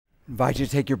I invite you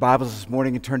to take your Bibles this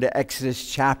morning and turn to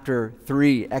Exodus chapter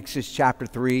 3. Exodus chapter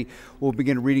 3. We'll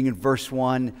begin reading in verse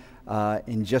 1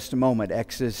 in just a moment.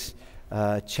 Exodus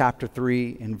chapter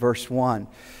 3 and verse 1.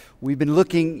 We've been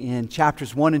looking in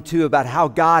chapters 1 and 2 about how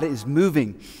God is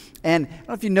moving. And I don't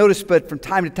know if you noticed, but from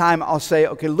time to time I'll say,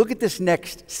 okay, look at this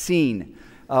next scene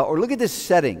or look at this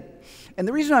setting. And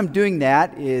the reason I'm doing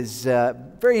that is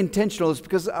very intentional, is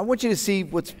because I want you to see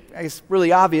what's, I guess,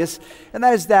 really obvious, and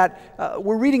that is that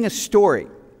we're reading a story.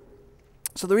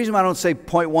 So the reason why I don't say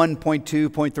point 1, point 2,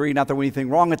 point 3, not that there was anything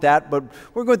wrong with that, but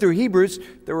we're going through Hebrews,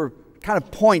 there were kind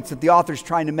of points that the author's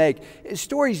trying to make.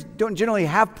 Stories don't generally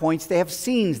have points, they have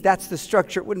scenes. That's the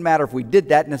structure. It wouldn't matter if we did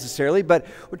that necessarily, but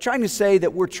we're trying to say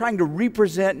that we're trying to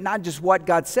represent not just what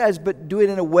God says, but do it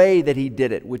in a way that He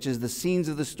did it, which is the scenes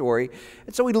of the story.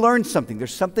 And so we learn something.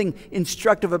 There's something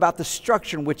instructive about the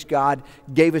structure in which God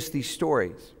gave us these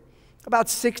stories. About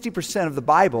 60% of the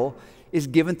Bible is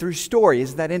given through story.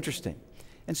 Isn't that interesting?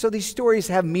 And so these stories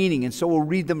have meaning, and so we'll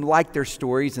read them like they're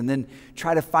stories and then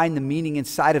try to find the meaning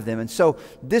inside of them. And so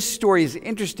this story is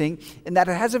interesting in that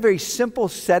it has a very simple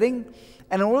setting,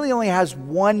 and it really only has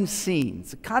one scene.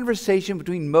 It's a conversation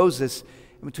between Moses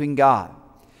and between God.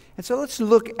 And so let's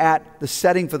look at the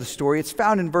setting for the story. It's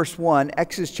found in verse 1,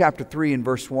 Exodus chapter 3 and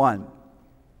verse 1.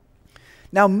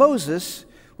 Now Moses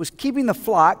was keeping the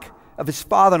flock of his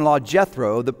father-in-law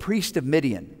Jethro, the priest of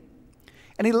Midian.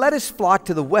 And he led his flock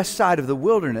to the west side of the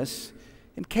wilderness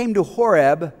and came to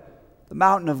Horeb, the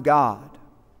mountain of God.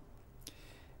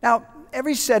 Now,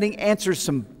 every setting answers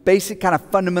some basic kind of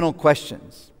fundamental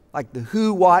questions, like the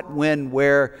who, what, when,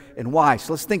 where, and why.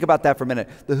 So let's think about that for a minute.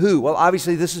 The who, well,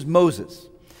 obviously this is Moses.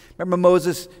 Remember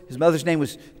Moses, his mother's name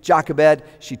was Jochebed.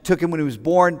 She took him when he was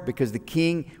born because the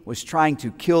king was trying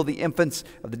to kill the infants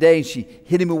of the day. And she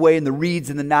hid him away in the reeds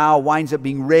in the Nile, winds up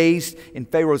being raised in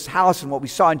Pharaoh's house. And what we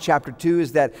saw in chapter 2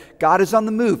 is that God is on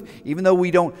the move. Even though we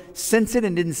don't sense it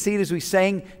and didn't see it as we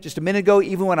sang just a minute ago,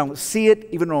 even when I don't see it,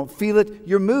 even when I don't feel it,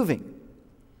 you're moving.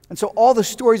 And so all the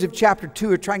stories of chapter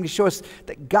 2 are trying to show us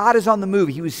that God is on the move.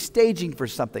 He was staging for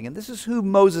something. And this is who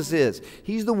Moses is.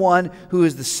 He's the one who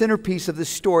is the centerpiece of this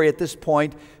story at this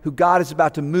point, who God is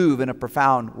about to move in a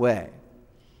profound way.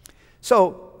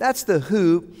 So that's the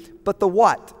who, but the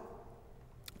what?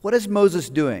 What is Moses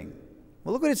doing?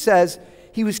 Well, look what it says.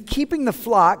 He was keeping the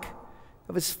flock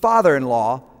of his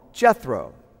father-in-law,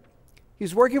 Jethro. He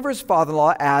was working for his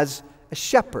father-in-law as a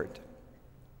shepherd.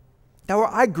 Now, where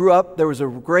I grew up, there was a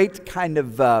great kind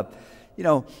of,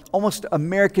 almost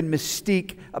American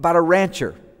mystique about a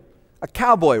rancher, a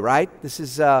cowboy, right? This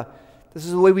is the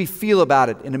way we feel about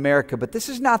it in America, but this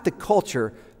is not the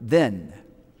culture then.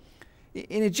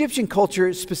 In Egyptian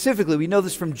culture specifically, we know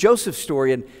this from Joseph's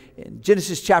story in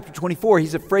Genesis chapter 24.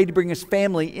 He's afraid to bring his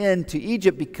family into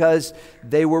Egypt because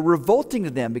they were revolting to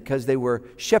them, because they were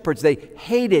shepherds. They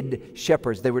hated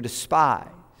shepherds. They were despised.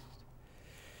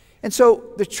 And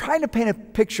so they're trying to paint a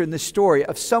picture in this story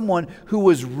of someone who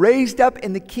was raised up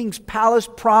in the king's palace,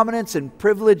 prominence and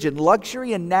privilege and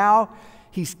luxury, and now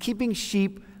he's keeping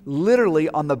sheep literally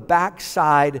on the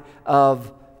backside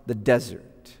of the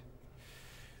desert.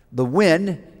 The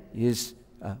when is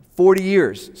 40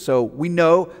 years. So we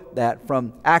know that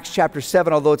from Acts chapter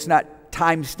 7, although it's not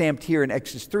time-stamped here in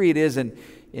Exodus 3, it is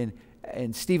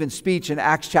in Stephen's speech in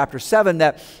Acts chapter 7,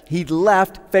 that he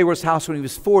left Pharaoh's house when he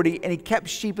was 40, and he kept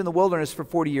sheep in the wilderness for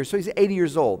 40 years. So he's 80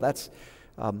 years old. That's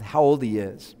how old he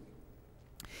is.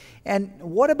 And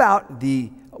what about the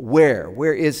where?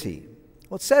 Where is he?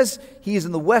 Well, it says he is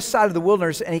in the west side of the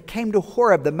wilderness, and he came to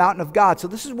Horeb, the mountain of God. So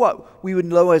this is what we would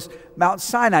know as Mount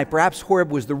Sinai. Perhaps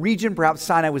Horeb was the region, perhaps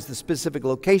Sinai was the specific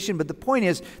location, but the point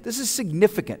is, this is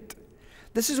significant.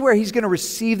 This is where he's going to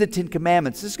receive the Ten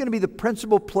Commandments. This is going to be the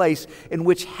principal place in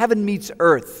which heaven meets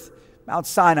earth. Mount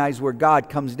Sinai is where God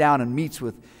comes down and meets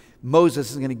with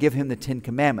Moses and is going to give him the Ten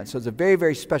Commandments. So it's a very,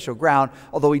 very special ground,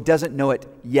 although he doesn't know it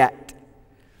yet.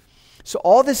 So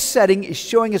all this setting is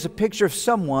showing us a picture of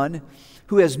someone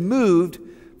who has moved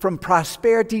from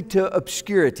prosperity to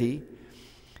obscurity.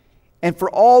 And for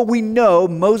all we know,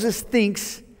 Moses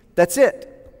thinks that's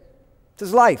it. It's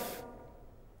his life.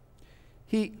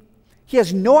 He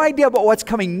has no idea about what's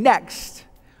coming next.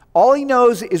 All he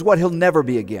knows is what he'll never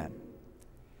be again.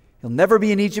 He'll never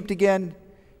be in Egypt again.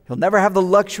 He'll never have the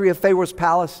luxury of Pharaoh's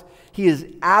palace. He has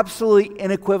absolutely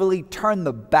unequivocally turned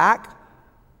the back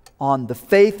on the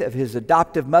faith of his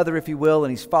adoptive mother, if you will, and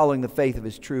he's following the faith of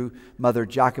his true mother,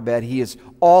 Jochebed. He is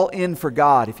all in for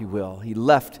God, if you will. He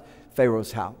left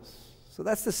Pharaoh's house. So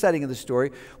that's the setting of the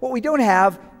story. What we don't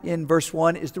have in verse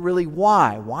 1 is the really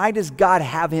why. Why does God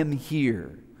have him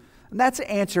here? And that's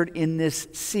answered in this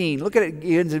scene. Look at it,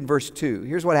 it ends in verse 2.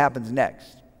 Here's what happens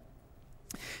next.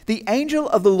 The angel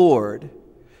of the Lord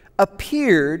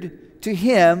appeared to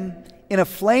him in a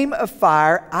flame of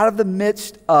fire out of the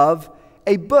midst of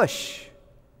a bush.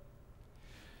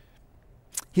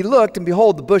 He looked, and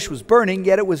behold, the bush was burning,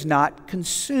 yet it was not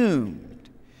consumed.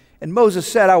 And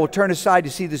Moses said, I will turn aside to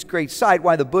see this great sight,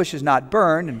 why the bush is not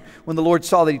burned. And when the Lord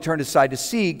saw that he turned aside to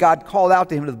see, God called out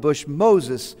to him to the bush,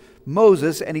 Moses,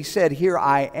 Moses, and he said, Here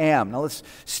I am. Now let's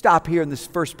stop here in this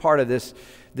first part of this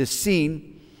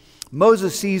scene.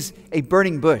 Moses sees a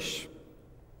burning bush.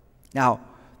 Now,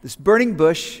 this burning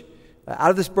bush,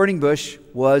 out of this burning bush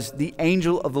was the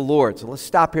angel of the Lord. So let's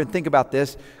stop here and think about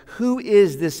this. Who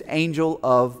is this angel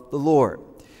of the Lord?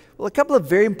 Well, a couple of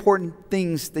very important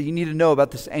things that you need to know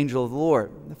about this angel of the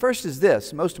Lord. The first is this,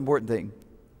 the most important thing.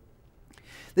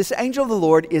 This angel of the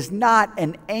Lord is not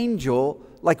an angel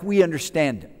like we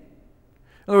understand him.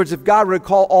 In other words, if God were to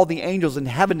call all the angels in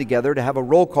heaven together to have a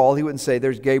roll call, he wouldn't say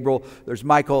there's Gabriel, there's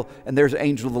Michael, and there's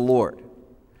angel of the Lord.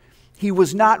 He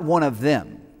was not one of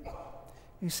them.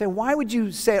 You say, why would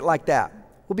you say it like that?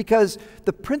 Well, because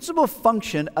the principal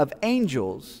function of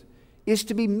angels is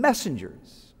to be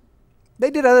messengers.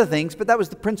 They did other things, but that was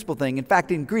the principal thing. In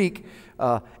fact, in Greek,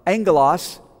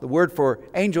 angelos, the word for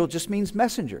angel, just means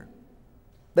messenger.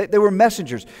 They were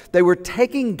messengers. They were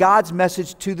taking God's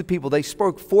message to the people. They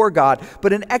spoke for God.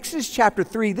 But in Exodus chapter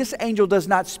 3, this angel does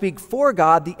not speak for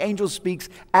God. The angel speaks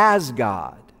as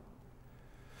God.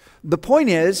 The point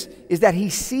is that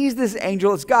he sees this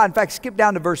angel as God. In fact, skip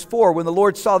down to verse 4. When the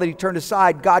Lord saw that he turned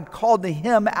aside, God called to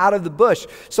him out of the bush.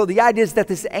 So the idea is that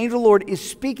this angel of the Lord is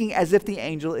speaking as if the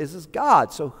angel is as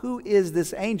God. So who is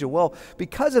this angel? Well,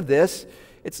 because of this,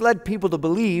 it's led people to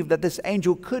believe that this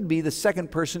angel could be the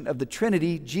second person of the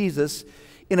Trinity, Jesus,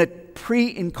 in a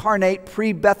pre-incarnate,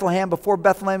 pre-Bethlehem. Before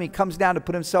Bethlehem, he comes down to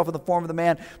put himself in the form of the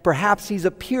man. Perhaps he's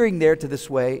appearing there to this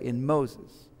way in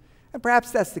Moses. And perhaps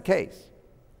that's the case.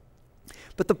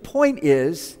 But the point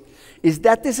is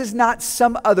that this is not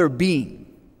some other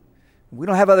being. We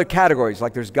don't have other categories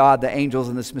like there's God, the angels,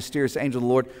 and this mysterious angel of the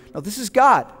Lord. No, this is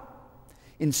God.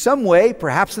 In some way,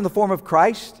 perhaps in the form of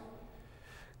Christ,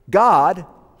 God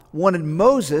wanted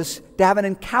Moses to have an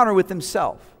encounter with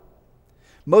himself.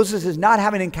 Moses is not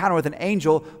having an encounter with an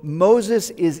angel. Moses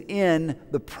is in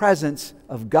the presence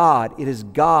of God. It is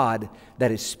God that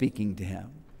is speaking to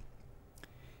him.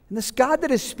 And this God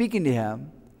that is speaking to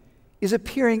him is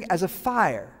appearing as a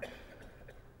fire.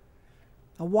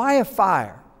 Now, why a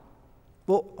fire?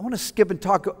 Well, I want to skip and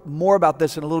talk more about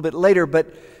this in a little bit later,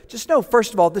 but just know,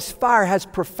 first of all, this fire has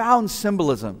profound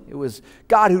symbolism. It was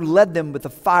God who led them with the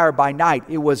fire by night.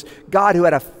 It was God who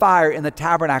had a fire in the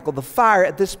tabernacle. The fire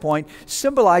at this point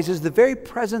symbolizes the very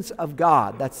presence of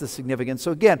God. That's the significance.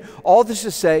 So again, all this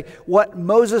to say, what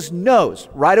Moses knows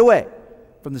right away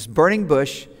from this burning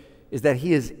bush is that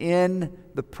he is in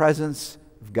the presence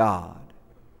of God.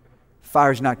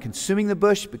 Fire is not consuming the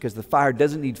bush because the fire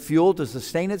doesn't need fuel to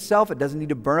sustain itself. It doesn't need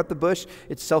to burn up the bush.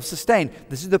 It's self-sustained.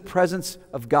 This is the presence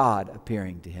of God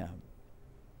appearing to him.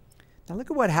 Now look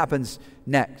at what happens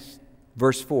next.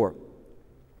 Verse 4.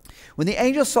 When the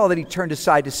angel saw that he turned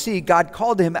aside to see, God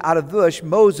called to him out of the bush,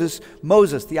 Moses,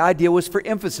 Moses. The idea was for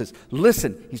emphasis.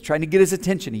 Listen, he's trying to get his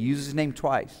attention. He uses his name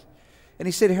twice. And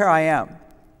he said, Here I am.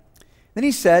 Then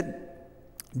he said,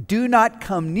 Do not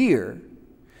come near.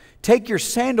 Take your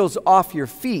sandals off your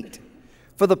feet,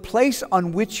 for the place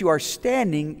on which you are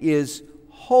standing is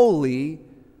holy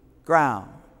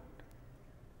ground.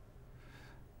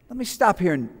 Let me stop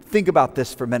here and think about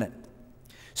this for a minute.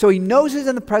 So he knows he's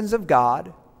in the presence of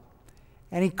God,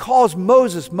 and he calls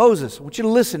Moses, Moses, I want you to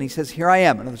listen. He says, Here I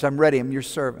am. In other words, I'm ready. I'm your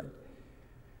servant.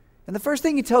 And the first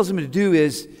thing he tells him to do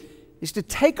is to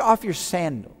take off your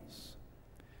sandals.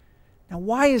 Now,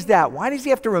 why is that? Why does he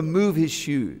have to remove his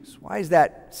shoes? Why is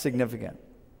that significant?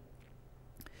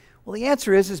 Well, the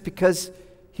answer is because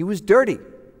he was dirty.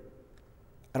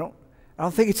 I don't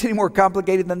think it's any more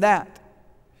complicated than that.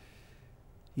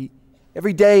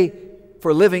 Every day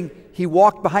for a living, he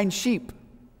walked behind sheep.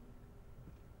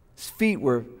 His feet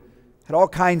had all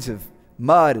kinds of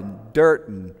mud and dirt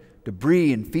and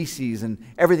debris and feces and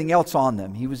everything else on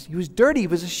them. He was dirty. He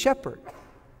was a shepherd.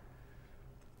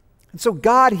 And so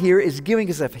God here is giving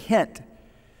us a hint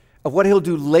of what he'll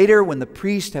do later when the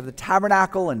priests have the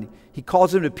tabernacle and he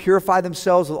calls them to purify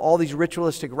themselves with all these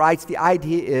ritualistic rites. The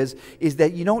idea is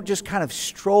that you don't just kind of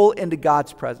stroll into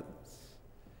God's presence.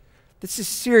 This is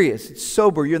serious. It's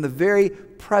sober. You're in the very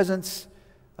presence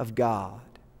of God.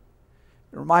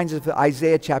 It reminds us of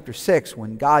Isaiah chapter 6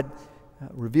 when God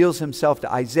reveals himself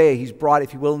to Isaiah. He's brought,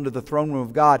 if you will, into the throne room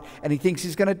of God, and he thinks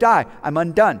he's going to die. I'm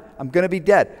undone. I'm going to be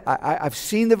dead. I've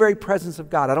seen the very presence of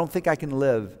God. I don't think I can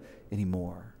live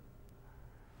anymore.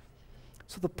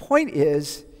 So the point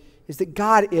is that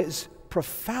God is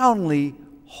profoundly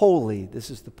holy. This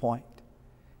is the point.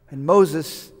 And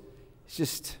Moses is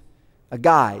just a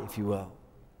guy, if you will.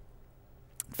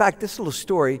 In fact, this little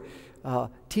story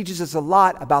teaches us a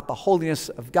lot about the holiness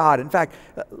of God. In fact,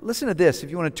 listen to this. If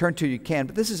you want to turn to it, you can.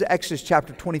 But this is Exodus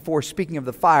chapter 24, speaking of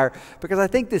the fire, because I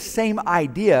think this same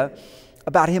idea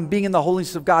about him being in the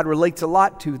holiness of God relates a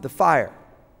lot to the fire.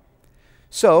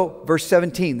 So, verse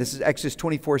 17, this is Exodus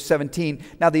 24:17.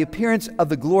 Now the appearance of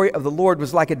the glory of the Lord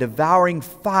was like a devouring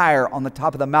fire on the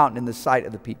top of the mountain in the sight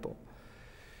of the people.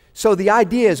 So the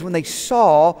idea is when they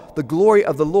saw the glory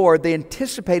of the Lord, they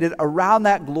anticipated around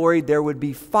that glory there would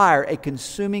be fire, a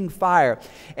consuming fire.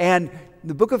 And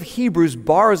the book of Hebrews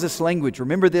borrows this language.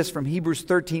 Remember this from Hebrews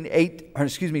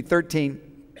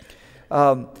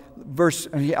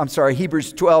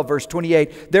Hebrews 12, verse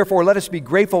 28. Therefore, let us be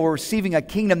grateful for receiving a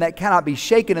kingdom that cannot be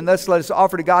shaken, and thus let us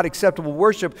offer to God acceptable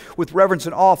worship with reverence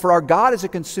and awe, for our God is a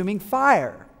consuming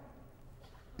fire.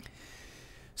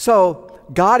 So,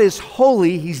 God is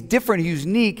holy, He's different, He's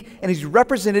unique, and He's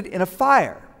represented in a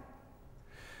fire.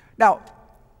 Now,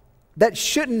 that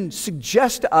shouldn't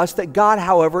suggest to us that God,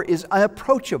 however, is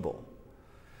unapproachable.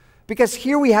 Because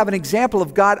here we have an example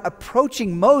of God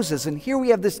approaching Moses, and here we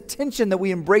have this tension that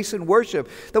we embrace in worship,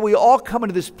 that we all come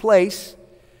into this place.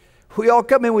 We all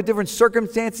come in with different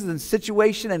circumstances and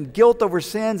situation and guilt over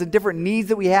sins and different needs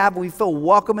that we have. We feel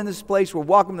welcome in this place. We're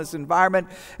welcome in this environment.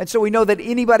 And so we know that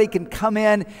anybody can come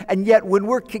in, and yet when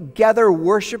we're together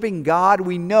worshiping God,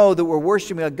 we know that we're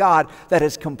worshiping a God that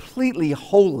is completely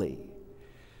holy.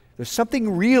 There's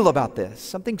something real about this,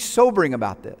 something sobering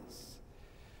about this.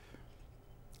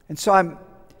 And so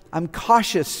I'm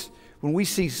cautious when we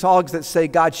see songs that say,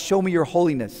 God, show me your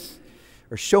holiness,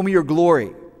 or show me your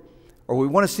glory, or we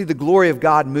want to see the glory of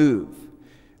God move.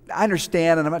 I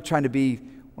understand, and I'm not trying to be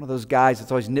one of those guys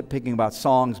that's always nitpicking about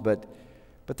songs, but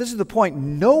this is the point.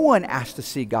 No one asked to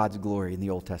see God's glory in the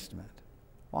Old Testament.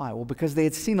 Why? Well, because they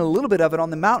had seen a little bit of it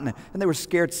on the mountain, and they were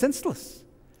scared senseless.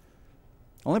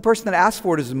 The only person that asked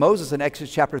for it is Moses in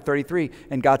Exodus chapter 33,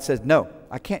 and God says, no,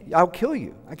 I'll kill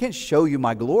you. I can't show you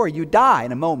my glory. You die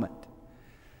in a moment.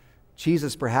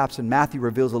 Jesus, perhaps, in Matthew,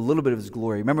 reveals a little bit of his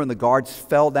glory. Remember when the guards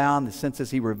fell down, the sense is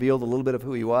he revealed a little bit of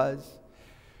who he was?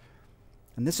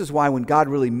 And this is why when God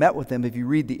really met with them, if you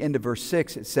read the end of verse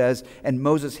 6, it says, and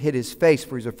Moses hid his face,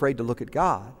 for he's afraid to look at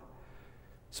God.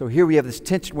 So here we have this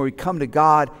tension where we come to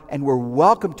God and we're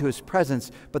welcome to His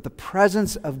presence, but the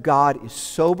presence of God is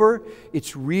sober,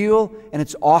 it's real, and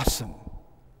it's awesome.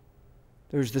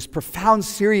 There's this profound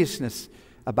seriousness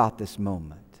about this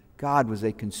moment. God was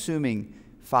a consuming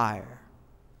fire,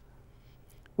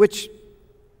 which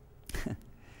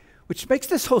makes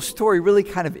this whole story really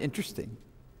kind of interesting,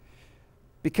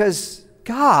 because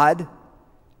God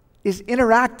is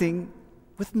interacting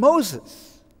with Moses.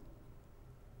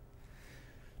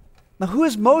 Now, who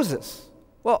is Moses?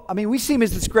 Well, I mean, we see him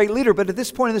as this great leader, but at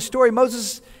this point in the story,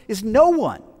 Moses is no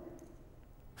one.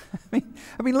 I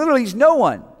mean, literally, he's no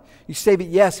one. You say that,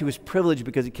 yes, he was privileged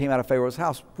because he came out of Pharaoh's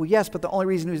house. Well, yes, but the only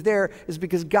reason he was there is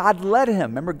because God led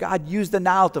him. Remember, God used the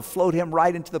Nile to float him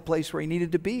right into the place where he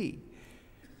needed to be.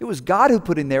 It was God who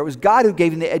put him there. It was God who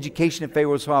gave him the education at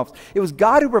Pharaoh's house. It was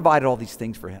God who provided all these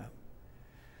things for him.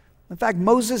 In fact,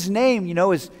 Moses' name,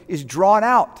 is drawn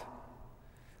out.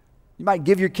 You might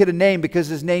give your kid a name because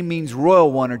his name means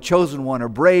royal one or chosen one or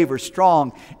brave or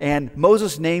strong. And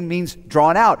Moses' name means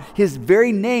drawn out. His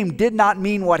very name did not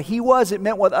mean what he was. It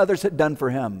meant what others had done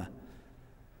for him.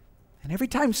 And every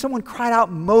time someone cried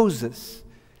out Moses,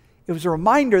 it was a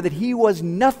reminder that he was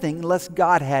nothing unless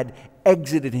God had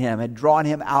exited him, had drawn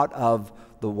him out of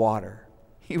the water.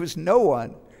 He was no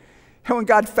one. And when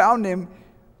God found him,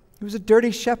 he was a dirty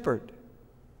shepherd.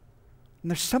 And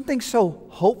there's something so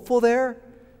hopeful there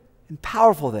and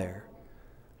powerful there.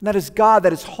 And that is God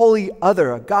that is wholly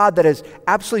other, a God that is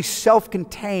absolutely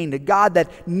self-contained, a God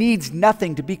that needs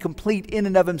nothing to be complete in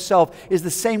and of himself, is the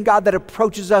same God that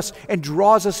approaches us and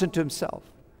draws us into himself.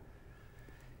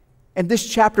 And this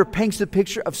chapter paints the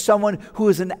picture of someone who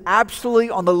is absolutely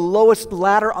on the lowest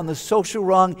ladder on the social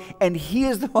rung, and he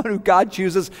is the one who God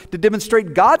chooses to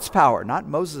demonstrate God's power, not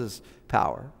Moses'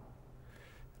 power.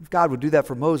 If God would do that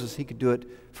for Moses, he could do it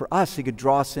for us. He could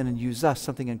draw us in and use us.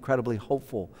 Something incredibly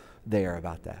hopeful there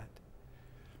about that.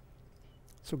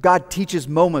 So God teaches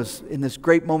Moses in this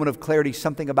great moment of clarity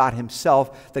something about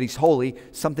himself, that he's holy,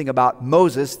 something about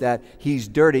Moses, that he's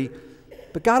dirty.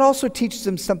 But God also teaches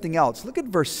him something else. Look at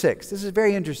verse 6. This is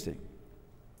very interesting.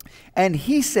 And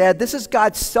he said, this is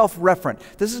God's self-referent.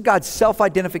 This is God's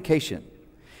self-identification.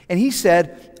 And he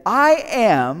said, I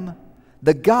am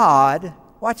the God,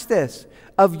 watch this,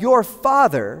 of your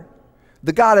father,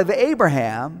 the God of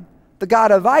Abraham, the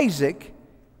God of Isaac,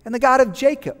 and the God of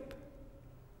Jacob.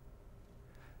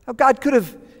 Now, God could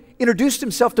have introduced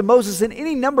himself to Moses in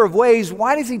any number of ways.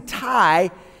 Why does he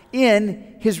tie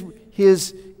in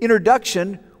his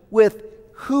introduction with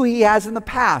who he has in the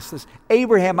past? This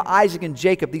Abraham, Isaac, and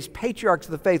Jacob, these patriarchs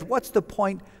of the faith. What's the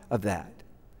point of that?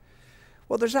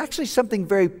 Well, there's actually something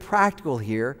very practical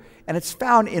here, and it's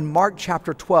found in Mark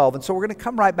chapter 12. And so we're going to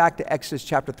come right back to Exodus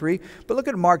chapter 3, but look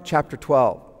at Mark chapter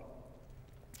 12.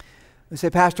 We say,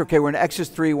 Pastor, okay, we're in Exodus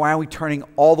 3. Why aren't we turning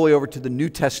all the way over to the New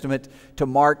Testament, to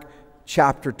Mark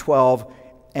chapter 12?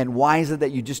 And why is it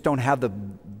that you just don't have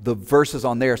the verses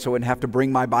on there, so I wouldn't have to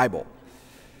bring my Bible?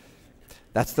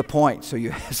 That's the point. So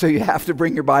you have to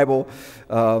bring your Bible.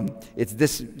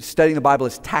 Studying the Bible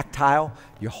is tactile.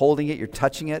 You're holding it, you're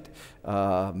touching it.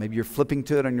 Maybe you're flipping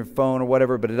to it on your phone or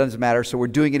whatever, but it doesn't matter. So we're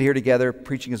doing it here together.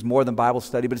 Preaching is more than Bible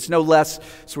study, but it's no less.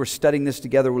 So we're studying this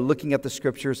together. We're looking at the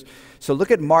scriptures. So look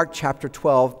at Mark chapter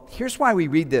 12. Here's why we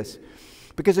read this.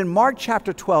 Because in Mark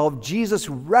chapter 12, Jesus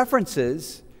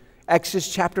references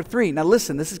Exodus chapter 3. Now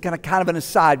listen, this is kind of an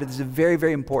aside, but this is very,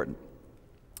 very important.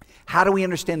 How do we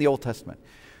understand the Old Testament?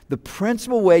 The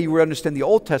principal way you would understand the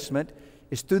Old Testament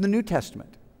is through the New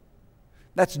Testament.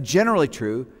 That's generally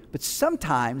true, but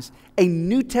sometimes a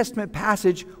New Testament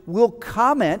passage will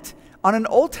comment on an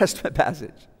Old Testament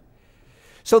passage.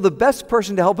 So the best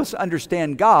person to help us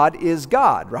understand God is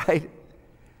God, right?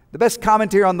 The best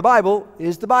commentary on the Bible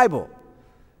is the Bible.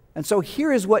 And so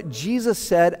here is what Jesus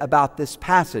said about this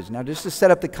passage. Now, just to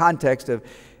set up the context of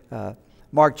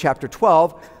Mark chapter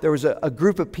 12, there was a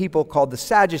group of people called the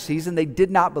Sadducees, and they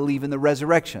did not believe in the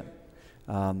resurrection.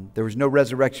 There was no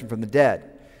resurrection from the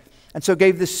dead. And so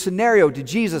gave this scenario to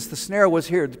Jesus. The scenario was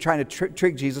here, trying to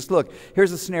trick Jesus. Look,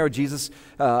 here's the scenario, Jesus.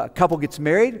 A couple gets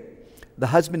married. The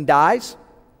husband dies.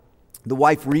 The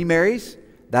wife remarries.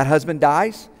 That husband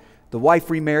dies. The wife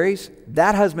remarries.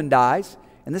 That husband dies.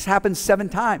 And this happens 7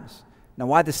 times. Now,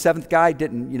 why the 7th guy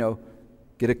didn't,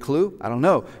 get a clue? I don't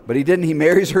know. But he didn't. He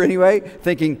marries her anyway,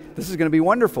 thinking this is going to be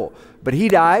wonderful. But he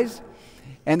dies,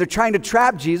 and they're trying to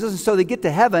trap Jesus. And so they get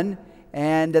to heaven,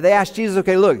 and they ask Jesus,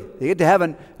 okay, look, they get to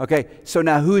heaven. Okay, so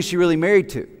now who is she really married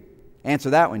to?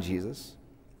 Answer that one, Jesus.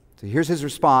 So here's his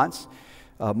response.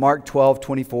 Mark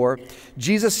 12:24.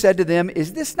 Jesus said to them,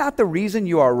 is this not the reason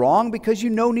you are wrong? Because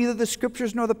you know neither the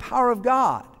Scriptures nor the power of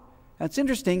God. Now, it's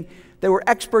interesting. They were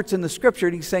experts in the Scripture,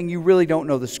 and he's saying you really don't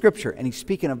know the Scripture. And he's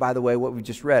speaking of, by the way, what we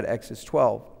just read, Exodus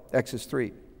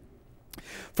 3.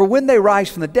 For when they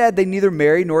rise from the dead, they neither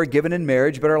marry nor are given in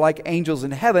marriage, but are like angels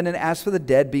in heaven. And as for the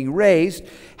dead being raised,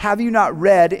 have you not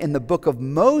read in the book of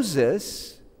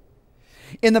Moses,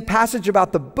 in the passage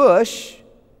about the bush,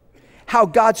 how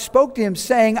God spoke to him,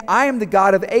 saying, I am the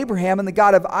God of Abraham and the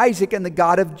God of Isaac and the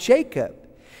God of Jacob.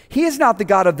 He is not the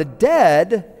God of the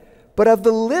dead, but of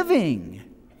the living.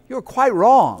 You're quite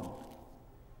wrong.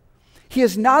 He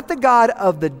is not the God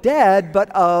of the dead, but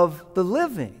of the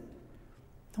living.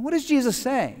 And what is Jesus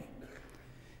saying?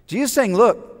 Jesus is saying,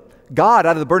 look, God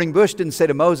out of the burning bush didn't say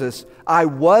to Moses, I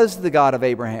was the God of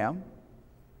Abraham.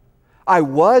 I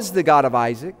was the God of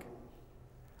Isaac.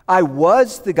 I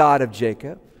was the God of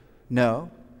Jacob.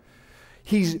 No.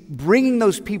 He's bringing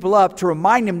those people up to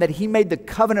remind him that he made the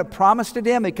covenant promise to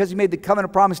them. Because he made the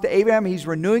covenant promise to Abraham, he's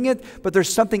renewing it. But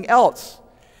there's something else.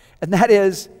 And that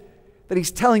is that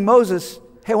he's telling Moses,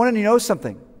 hey, I want you to know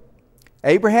something.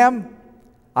 Abraham,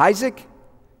 Isaac,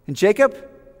 and Jacob,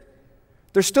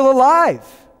 they're still alive.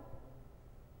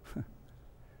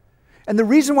 And the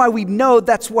reason why we know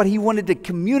that's what he wanted to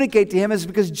communicate to him is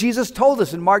because Jesus told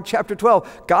us in Mark chapter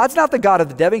 12, God's not the God of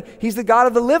the dead, he's the God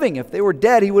of the living. If they were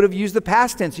dead, he would have used the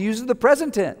past tense. He uses the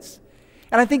present tense.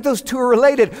 And I think those two are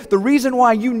related. The reason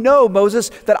why you know, Moses,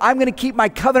 that I'm going to keep my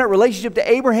covenant relationship to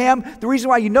Abraham, the reason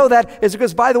why you know that is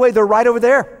because, by the way, they're right over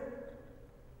there.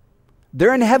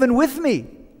 They're in heaven with me.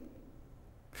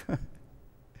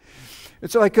 And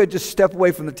so I could just step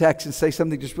away from the text and say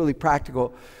something just really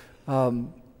practical.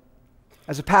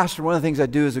 As a pastor, one of the things I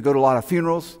do is I go to a lot of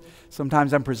funerals.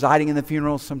 Sometimes I'm presiding in the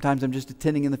funerals. Sometimes I'm just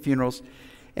attending in the funerals.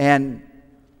 And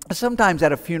sometimes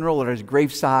at a funeral or there's a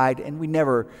graveside, and we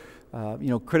never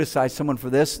criticize someone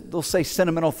for this. They'll say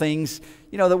sentimental things,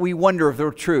 that we wonder if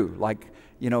they're true. Like,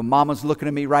 Mama's looking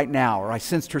at me right now, or I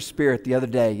sensed her spirit the other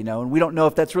day, and we don't know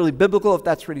if that's really biblical, if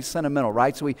that's really sentimental,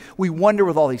 right? So we wonder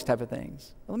with all these type of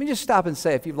things. Let me just stop and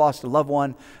say, if you've lost a loved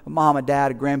one, a mom, a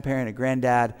dad, a grandparent, a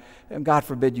granddad, and God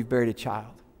forbid you've buried a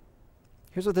child.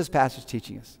 Here's what this passage is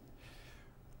teaching us.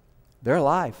 They're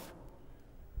alive.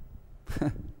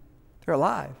 They're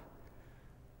alive.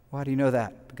 Why do you know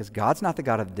that? Because God's not the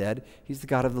God of the dead. He's the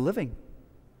God of the living.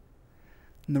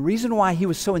 And the reason why he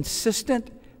was so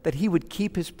insistent that he would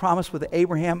keep his promise with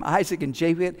Abraham, Isaac, and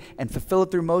Jacob and fulfill it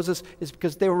through Moses is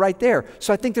because they were right there.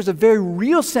 So I think there's a very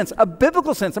real sense, a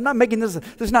biblical sense. I'm not making this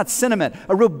is not sentiment.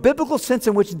 A real biblical sense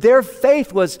in which their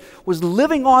faith was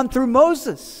living on through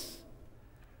Moses.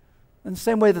 In the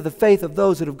same way that the faith of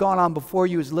those that have gone on before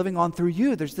you is living on through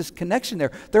you. There's this connection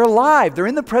there. They're alive. They're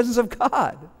in the presence of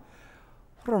God.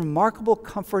 What a remarkable,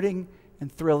 comforting,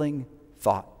 and thrilling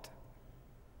thought.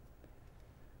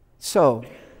 So,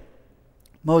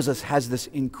 Moses has this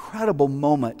incredible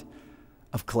moment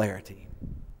of clarity.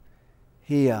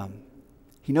 He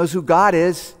knows who God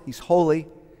is. He's holy.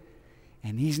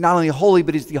 And he's not only holy,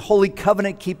 but he's the holy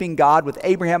covenant-keeping God with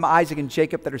Abraham, Isaac, and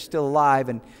Jacob that are still alive.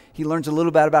 And he learns a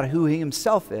little bit about who he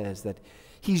himself is, that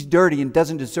he's dirty and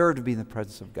doesn't deserve to be in the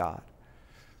presence of God.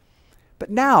 But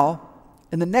now,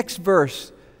 in the next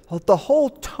verse, the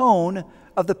whole tone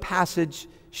of the passage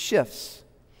shifts.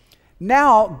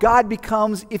 Now, God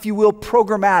becomes, if you will,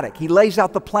 programmatic. He lays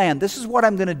out the plan. This is what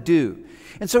I'm going to do.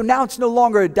 And so now it's no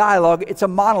longer a dialogue, it's a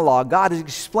monologue. God is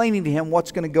explaining to him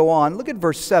what's going to go on. Look at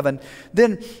verse 7.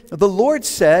 Then the Lord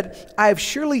said, I have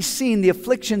surely seen the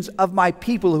afflictions of my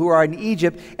people who are in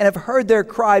Egypt and have heard their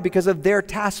cry because of their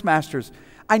taskmasters.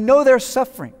 I know their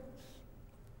suffering.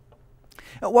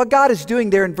 What God is doing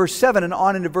there in verse 7 and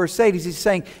on into verse 8 is he's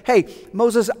saying, hey,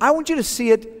 Moses, I want you to see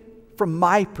it from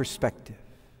my perspective.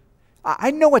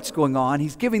 I know what's going on.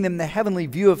 He's giving them the heavenly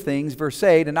view of things, verse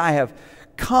 8, and I have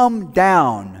come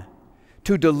down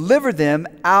to deliver them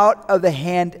out of the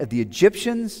hand of the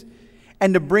Egyptians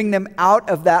and to bring them out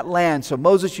of that land. So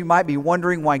Moses, you might be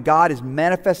wondering why God is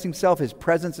manifesting himself. His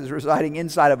presence is residing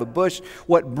inside of a bush.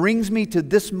 What brings me to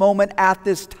this moment at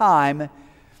this time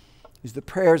is the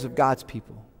prayers of God's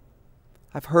people.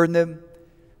 I've heard them.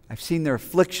 I've seen their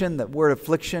affliction. That word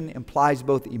affliction implies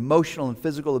both emotional and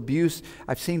physical abuse.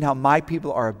 I've seen how my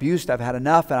people are abused. I've had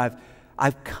enough, and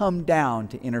I've come down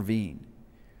to intervene.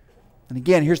 And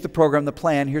again, here's the program, the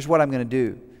plan. Here's what I'm going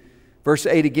to do. Verse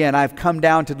 8 again, I've come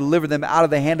down to deliver them out of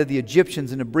the hand of the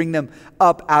Egyptians and to bring them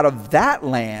up out of that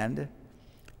land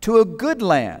to a good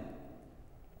land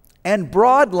and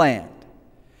broad land,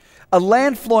 a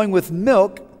land flowing with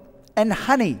milk and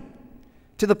honey,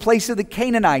 to the place of the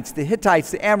Canaanites, the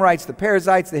Hittites, the Amorites, the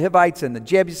Perizzites, the Hivites, and the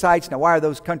Jebusites. Now, why are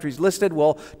those countries listed?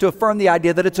 Well, to affirm the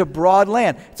idea that it's a broad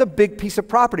land. It's a big piece of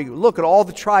property. Look at all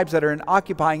the tribes that are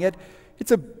occupying it.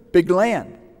 It's a big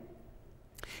land.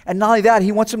 And not only that,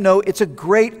 he wants them to know it's a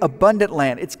great, abundant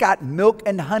land. It's got milk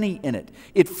and honey in it.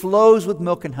 It flows with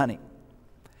milk and honey.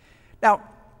 Now,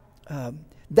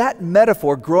 that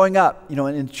metaphor, growing up,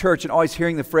 in church and always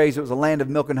hearing the phrase, it was a land of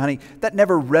milk and honey, that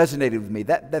never resonated with me.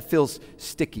 That feels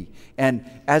sticky. And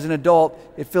as an adult,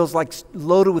 it feels like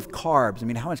loaded with carbs. I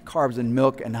mean, how much carbs in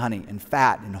milk and honey and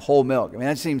fat and whole milk? I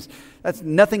mean, that's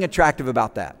nothing attractive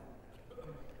about that.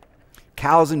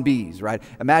 Cows and bees, right?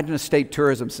 Imagine a state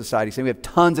tourism society saying we have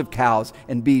tons of cows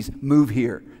and bees, move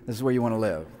here. This is where you want to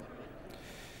live.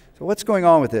 So what's going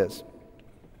on with this?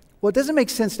 Well, it doesn't make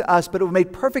sense to us, but it would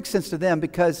make perfect sense to them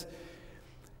because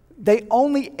they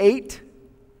only ate,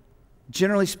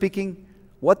 generally speaking,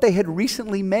 what they had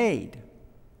recently made.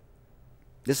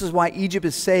 This is why Egypt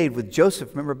is saved with Joseph.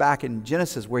 Remember back in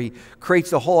Genesis where he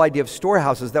creates the whole idea of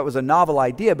storehouses. That was a novel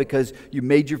idea because you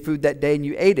made your food that day and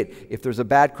you ate it. If there's a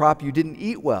bad crop, you didn't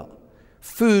eat well.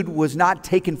 Food was not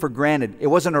taken for granted. It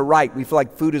wasn't a right. We feel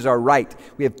like food is our right.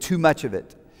 We have too much of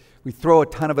it. We throw a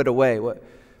ton of it away.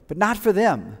 But not for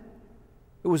them.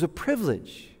 It was a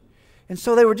privilege. And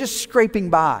so they were just scraping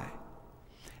by.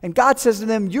 And God says to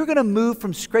them, you're going to move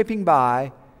from scraping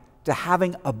by to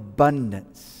having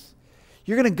abundance.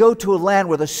 You're going to go to a land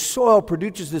where the soil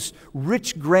produces this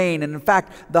rich grain. And in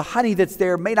fact, the honey that's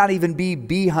there may not even be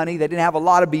bee honey. They didn't have a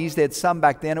lot of bees. They had some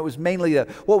back then. It was mainly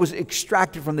what was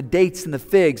extracted from the dates and the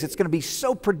figs. It's going to be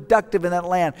so productive in that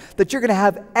land that you're going to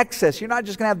have excess. You're not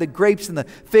just going to have the grapes and the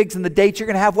figs and the dates. You're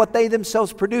going to have what they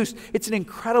themselves produce. It's an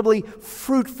incredibly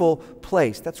fruitful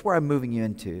place. That's where I'm moving you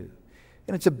into.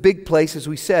 And it's a big place, as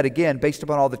we said, again, based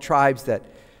upon all the tribes that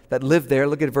live there.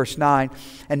 Look at verse 9.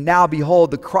 And now,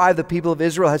 behold, the cry of the people of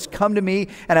Israel has come to me,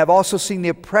 and I've also seen the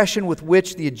oppression with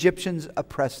which the Egyptians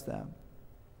oppressed them.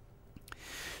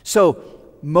 So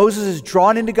Moses is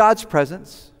drawn into God's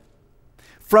presence.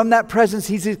 From that presence,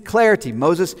 he's in clarity.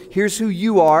 Moses, here's who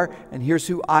you are, and here's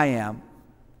who I am.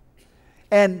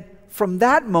 And from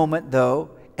that moment,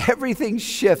 though, everything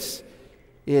shifts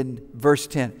in verse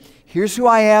 10. Here's who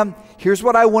I am. Here's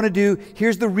what I want to do.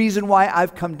 Here's the reason why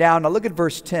I've come down. Now look at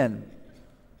verse 10.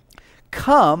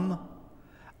 Come,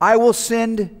 I will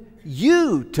send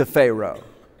you to Pharaoh,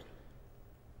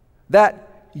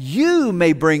 that you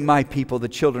may bring my people, the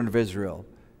children of Israel,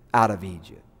 out of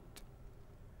Egypt.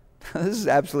 This is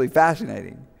absolutely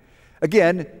fascinating.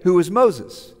 Again, who was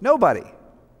Moses? Nobody.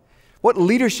 What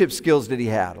leadership skills did he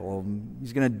have? Well,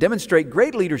 he's going to demonstrate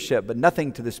great leadership, but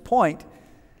nothing to this point.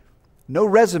 No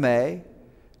resume.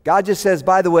 God just says,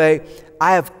 by the way,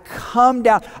 I have come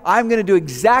down. I'm going to do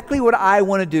exactly what I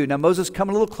want to do. Now, Moses, come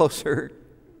a little closer.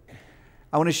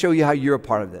 I want to show you how you're a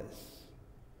part of this.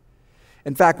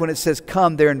 In fact, when it says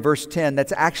come there in verse 10,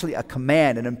 that's actually a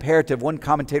command, an imperative. One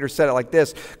commentator said it like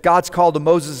this: God's call to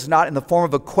Moses is not in the form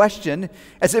of a question,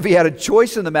 as if he had a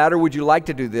choice in the matter, would you like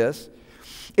to do this?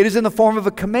 It is in the form of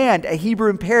a command, a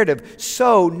Hebrew imperative.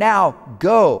 So now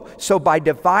go. So by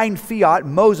divine fiat,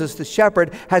 Moses, the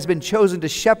shepherd, has been chosen to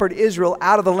shepherd Israel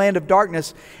out of the land of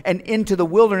darkness and into the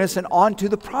wilderness and onto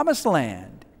the promised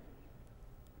land.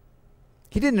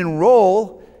 He didn't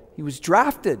enroll. He was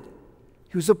drafted.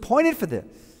 He was appointed for this.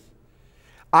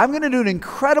 I'm going to do an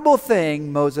incredible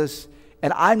thing, Moses,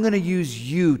 and I'm going to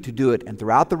use you to do it. And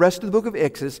throughout the rest of the book of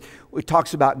Exodus, it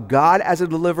talks about God as a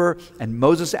deliverer and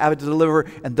Moses as a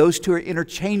deliverer, and those two are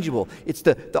interchangeable. It's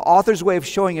the author's way of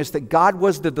showing us that God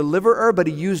was the deliverer, but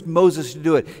he used Moses to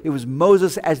do it. It was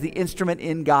Moses as the instrument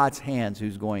in God's hands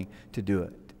who's going to do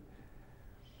it.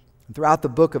 And throughout the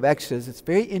book of Exodus, it's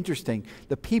very interesting.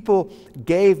 The people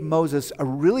gave Moses a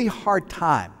really hard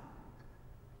time.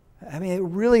 I mean, a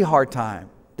really hard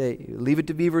time. They leave it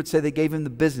to Beaver would say they gave him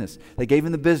the business. They gave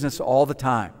him the business all the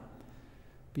time.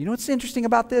 But you know what's interesting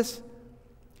about this?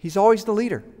 He's always the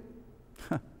leader.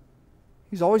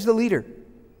 He's always the leader.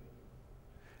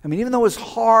 I mean, even though it was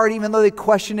hard, even though they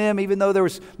questioned him, even though there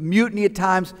was mutiny at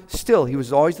times, still, he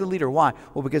was always the leader. Why?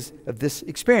 Well, because of this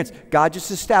experience. God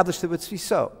just established it would be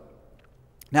so.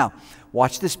 Now,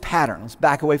 watch this pattern. Let's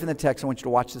back away from the text. I want you to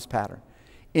watch this pattern.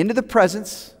 Into the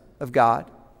presence of God,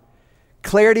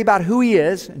 clarity about who he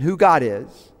is and who God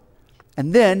is,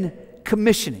 and then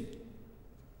commissioning.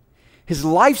 His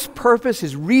life's purpose,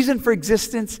 his reason for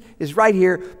existence is right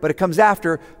here, but it comes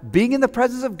after being in the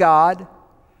presence of God,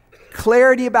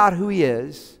 clarity about who he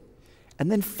is,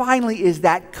 and then finally is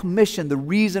that commission, the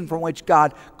reason for which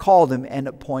God called him and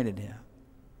appointed him.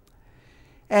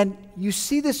 And you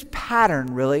see this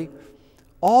pattern really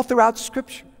all throughout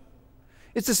Scripture.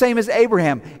 It's the same as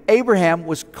Abraham. Abraham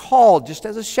was called just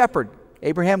as a shepherd.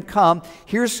 Abraham, come.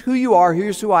 Here's who you are.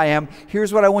 Here's who I am.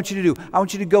 Here's what I want you to do. I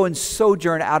want you to go and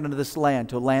sojourn out into this land,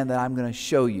 to a land that I'm going to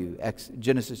show you.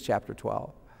 Genesis chapter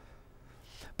 12.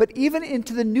 But even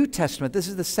into the New Testament, this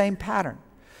is the same pattern.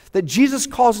 That Jesus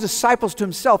calls disciples to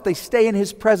himself. They stay in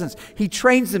his presence. He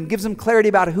trains them, gives them clarity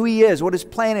about who he is, what his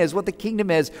plan is, what the kingdom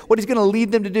is, what he's going to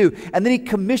lead them to do. And then he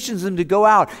commissions them to go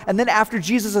out. And then after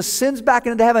Jesus ascends back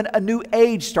into heaven, a new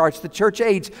age starts, the church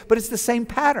age. But it's the same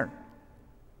pattern.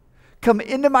 Come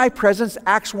into my presence,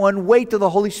 Acts 1, wait till the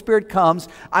Holy Spirit comes.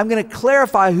 I'm going to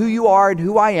clarify who you are and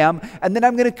who I am, and then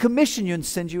I'm going to commission you and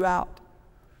send you out.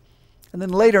 And then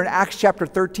later in Acts chapter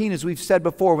 13, as we've said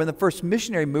before, when the first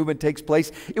missionary movement takes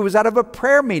place, it was out of a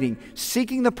prayer meeting,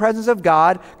 seeking the presence of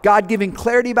God, God giving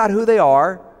clarity about who they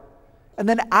are, and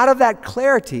then out of that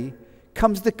clarity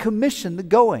comes the commission, the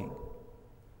going.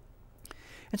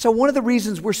 And so one of the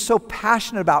reasons we're so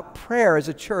passionate about prayer as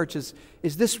a church is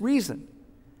this reason.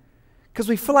 Because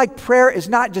we feel like prayer is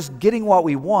not just getting what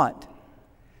we want.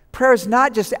 Prayer is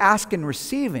not just asking and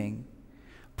receiving.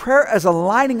 Prayer is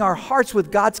aligning our hearts with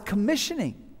God's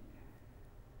commissioning.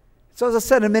 So as I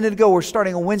said a minute ago, we're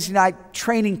starting a Wednesday night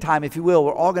training time, if you will.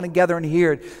 We're all going to gather in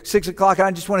here at 6 o'clock. And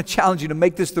I just want to challenge you to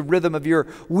make this the rhythm of your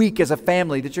week as a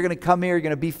family, that you're going to come here, you're going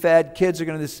to be fed. Kids are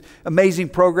going to this amazing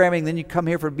programming. Then you come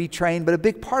here for be trained. But a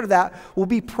big part of that will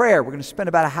be prayer. We're going to spend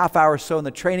about a half hour or so in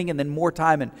the training and then more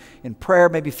time in prayer,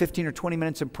 maybe 15 or 20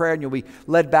 minutes in prayer. And you'll be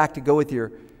led back to go with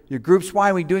your groups. Why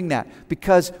are we doing that?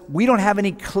 Because we don't have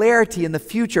any clarity in the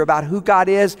future about who God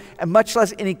is, and much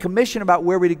less any commission about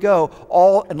where we're to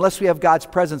go, unless we have God's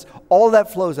presence. All of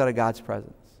that flows out of God's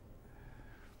presence.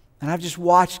 And I've just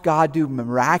watched God do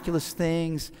miraculous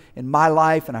things in my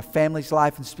life and our family's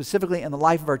life, and specifically in the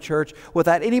life of our church,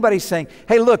 without anybody saying,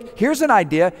 hey, look, here's an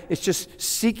idea. It's just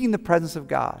seeking the presence of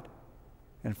God.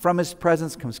 And from his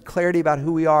presence comes clarity about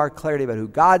who we are, clarity about who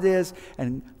God is,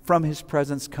 and from his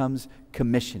presence comes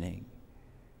commissioning.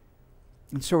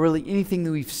 And so really anything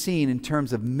that we've seen in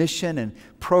terms of mission and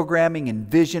programming and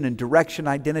vision and direction,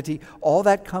 identity, all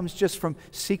that comes just from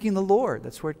seeking the Lord.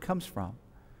 That's where it comes from.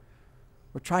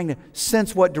 We're trying to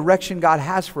sense what direction God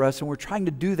has for us, and we're trying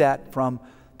to do that from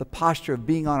the posture of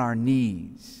being on our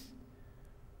knees.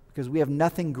 Because we have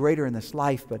nothing greater in this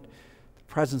life but the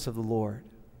presence of the Lord.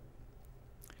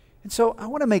 And so I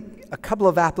want to make a couple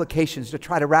of applications to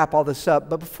try to wrap all this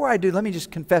up. But before I do, let me just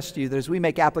confess to you that as we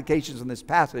make applications on this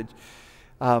passage,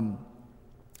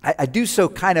 I do so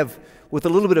kind of with a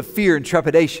little bit of fear and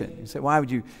trepidation. You say, why would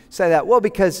you say that? Well,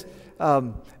 because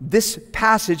this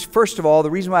passage, first of all,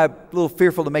 the reason why I'm a little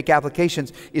fearful to make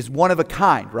applications is one of a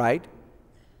kind, right?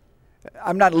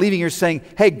 I'm not leaving here saying,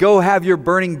 hey, go have your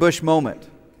burning bush moment.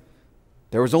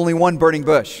 There was only one burning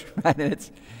bush, right?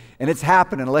 And it's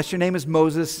happened. Unless your name is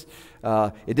Moses,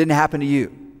 it didn't happen to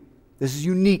you. This is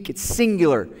unique. It's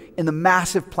singular in the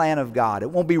massive plan of God.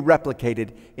 It won't be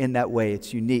replicated in that way.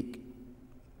 It's unique.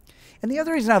 And the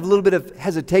other reason I have a little bit of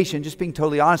hesitation, just being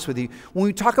totally honest with you, when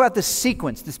we talk about this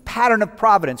sequence, this pattern of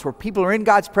providence where people are in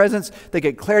God's presence, they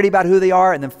get clarity about who they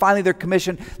are, and then finally they're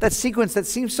commissioned, that sequence that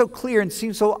seems so clear and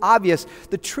seems so obvious,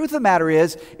 the truth of the matter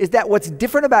is that what's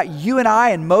different about you and I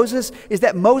and Moses is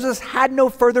that Moses had no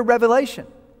further revelation.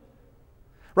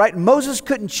 Right? Moses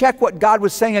couldn't check what God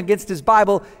was saying against his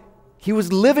Bible. He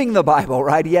was living the Bible,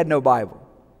 right? He had no Bible.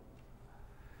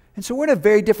 And so we're in a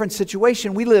very different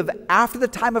situation. We live after the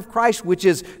time of Christ, which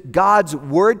is God's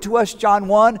word to us, John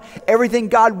 1. Everything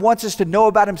God wants us to know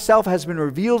about himself has been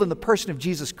revealed in the person of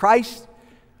Jesus Christ.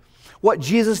 What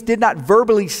Jesus did not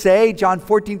verbally say, John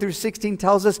 14 through 16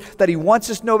 tells us that he wants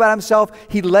us to know about himself.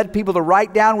 He led people to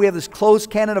write down. We have this closed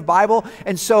canon of Bible.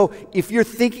 And so if you're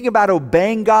thinking about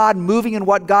obeying God, moving in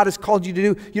what God has called you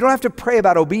to do, you don't have to pray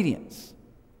about obedience.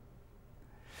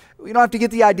 You don't have to get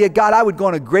the idea, God, I would go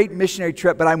on a great missionary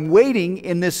trip, but I'm waiting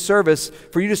in this service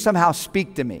for you to somehow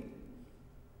speak to me.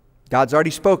 God's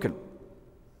already spoken.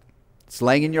 It's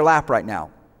laying in your lap right now.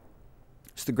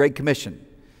 It's the Great Commission.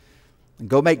 And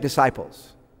go make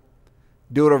disciples.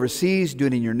 Do it overseas, do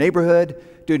it in your neighborhood,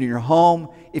 do it in your home.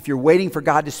 If you're waiting for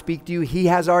God to speak to you, he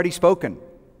has already spoken.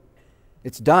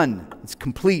 It's done. It's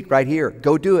complete right here.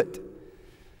 Go do it.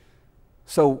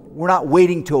 So we're not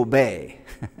waiting to obey.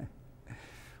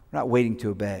 We're not waiting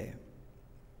to obey.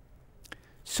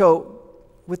 So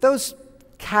with those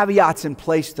caveats in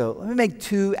place, though, let me make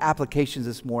two applications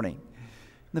this morning.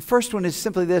 And the first one is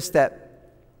simply this, that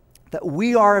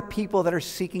we are a people that are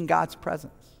seeking God's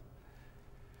presence.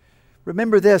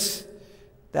 Remember this,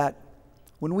 that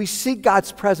when we seek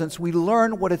God's presence, we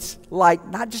learn what it's like,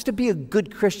 not just to be a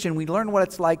good Christian, we learn what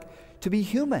it's like to be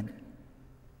human.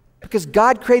 Because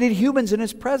God created humans in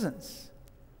his presence.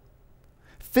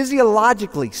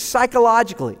 Physiologically,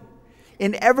 psychologically,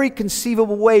 in every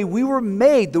conceivable way, we were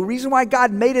made. The reason why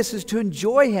God made us is to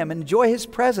enjoy him, enjoy his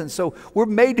presence. So we're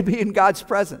made to be in God's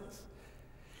presence.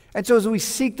 And so as we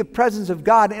seek the presence of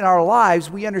God in our lives,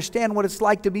 we understand what it's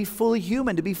like to be fully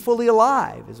human, to be fully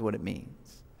alive is what it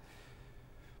means.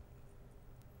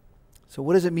 So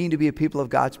what does it mean to be a people of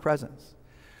God's presence?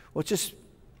 Well, it's just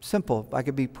simple. If I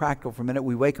could be practical for a minute,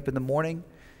 we wake up in the morning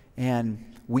and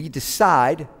we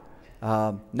decide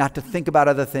not to think about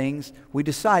other things. We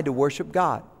decide to worship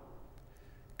God.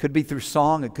 It could be through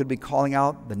song. It could be calling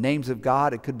out the names of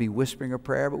God. It could be whispering a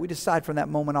prayer. But we decide from that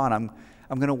moment on,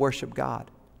 I'm going to worship God.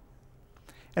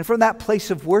 And from that place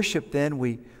of worship then,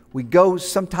 we go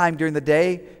sometime during the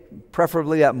day,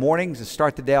 preferably at mornings, to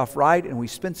start the day off right, and we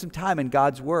spend some time in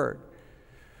God's Word.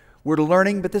 We're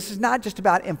learning, but this is not just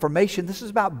about information. This is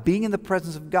about being in the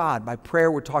presence of God. By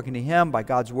prayer, we're talking to him. By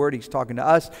God's word, he's talking to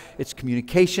us. It's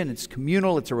communication. It's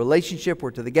communal. It's a relationship.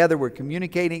 We're together. We're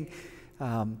communicating.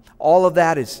 All of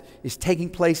that is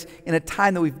taking place in a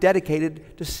time that we've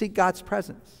dedicated to seek God's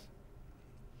presence.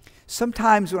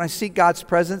 Sometimes when I seek God's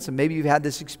presence, and maybe you've had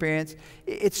this experience,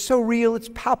 it's so real, it's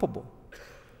palpable.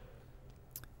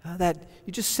 That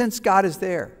you just sense God is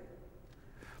there.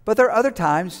 But there are other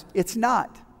times it's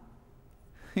not.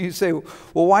 You say, well,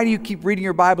 why do you keep reading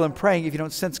your Bible and praying if you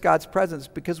don't sense God's presence?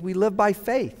 Because we live by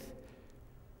faith.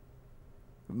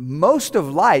 Most of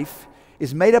life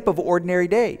is made up of ordinary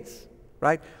days,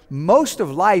 right? Most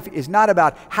of life is not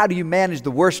about how do you manage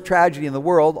the worst tragedy in the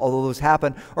world, although those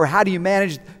happen, or how do you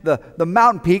manage the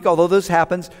mountain peak, although those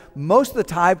happens. Most of the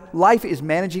time, life is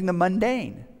managing the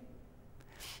mundane.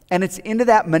 And it's into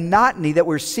that monotony that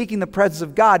we're seeking the presence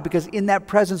of God, because in that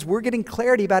presence, we're getting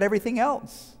clarity about everything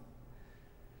else.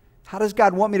 How does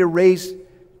God want me to raise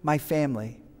my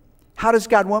family? How does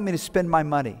God want me to spend my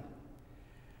money?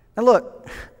 Now look,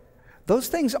 those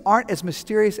things aren't as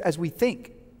mysterious as we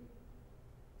think.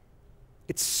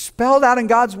 It's spelled out in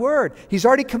God's Word. He's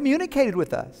already communicated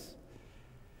with us.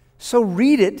 So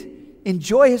read it,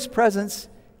 enjoy his presence,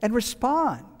 and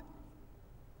respond.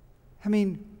 I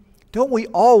mean, don't we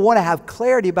all want to have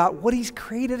clarity about what he's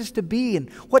created us to be and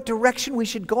what direction we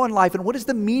should go in life and what is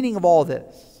the meaning of all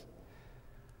this?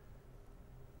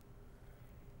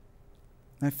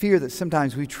 I fear that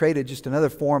sometimes we've traded just another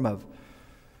form of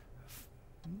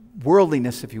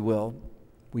worldliness, if you will,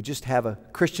 We just have a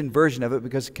Christian version of it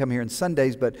because we come here on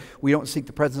Sundays, but we don't seek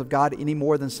the presence of God any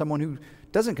more than someone who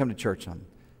doesn't come to church on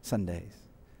Sundays.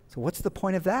 So what's the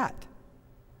point of that?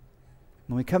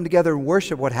 When we come together and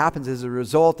worship, what happens as a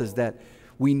result is that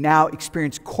we now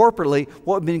experience corporately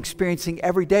what we've been experiencing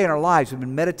every day in our lives. We've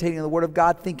been meditating on the Word of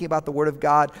God, thinking about the Word of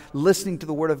God, listening to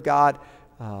the Word of God,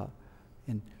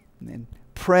 and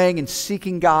praying and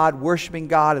seeking God, worshiping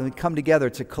God, and we come together.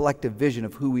 It's a collective vision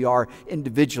of who we are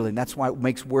individually, and that's why it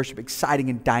makes worship exciting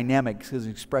and dynamic. It's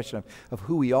an expression of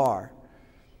who we are.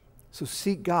 So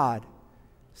seek God.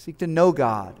 Seek to know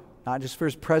God, not just for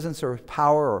His presence or His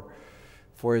power or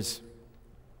for His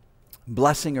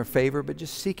blessing or favor, but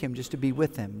just seek Him, just to be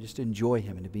with Him, just to enjoy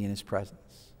Him and to be in His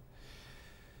presence.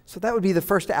 So that would be the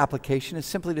first application, is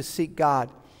simply to seek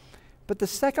God. But the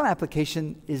second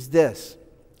application is this,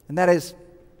 and that is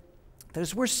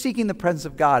as we're seeking the presence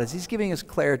of God, as He's giving us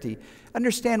clarity,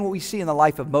 understand what we see in the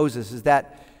life of Moses is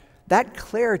that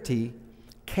clarity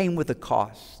came with a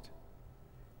cost.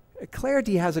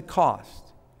 Clarity has a cost.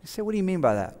 You say, what do you mean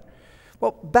by that?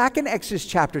 Well, back in Exodus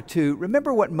chapter 2,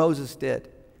 remember what Moses did.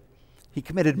 He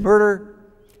committed murder,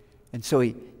 and so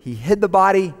he hid the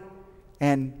body,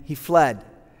 and he fled.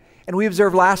 And we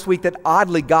observed last week that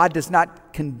oddly, God does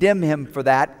not condemn him for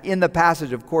that in the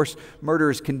passage. Of course,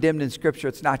 murder is condemned in Scripture.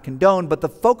 It's not condoned, but the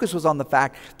focus was on the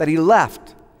fact that he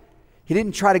left. He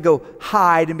didn't try to go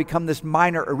hide and become this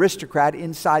minor aristocrat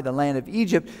inside the land of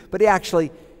Egypt, but he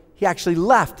actually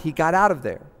left. He got out of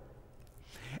there.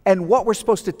 And what we're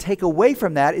supposed to take away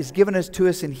from that is given to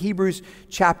us in Hebrews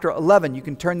chapter 11. You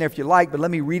can turn there if you like, but let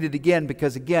me read it again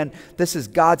because, again, this is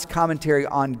God's commentary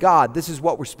on God. This is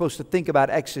what we're supposed to think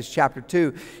about Exodus chapter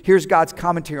 2. Here's God's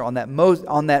commentary on that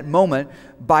moment.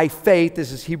 By faith,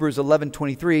 this is Hebrews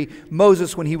 11:23,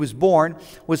 Moses, when he was born,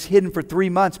 was hidden for 3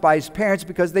 months by his parents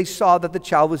because they saw that the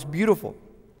child was beautiful.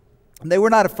 And they were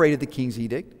not afraid of the king's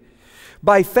edict.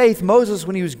 By faith, Moses,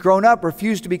 when he was grown up,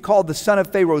 refused to be called the son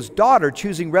of Pharaoh's daughter,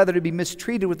 choosing rather to be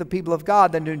mistreated with the people of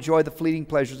God than to enjoy the fleeting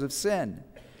pleasures of sin.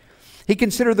 He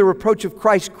considered the reproach of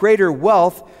Christ greater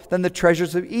wealth than the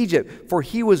treasures of Egypt, for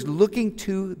he was looking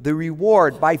to the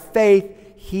reward. By faith,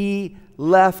 he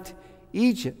left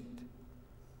Egypt.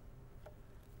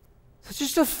 So it's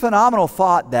just a phenomenal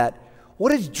thought that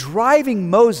what is driving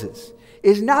Moses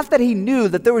is not that he knew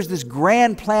that there was this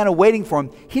grand plan awaiting for him.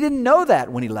 He didn't know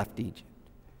that when he left Egypt.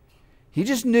 He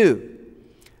just knew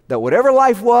that whatever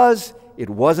life was, it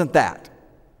wasn't that.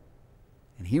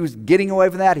 And he was getting away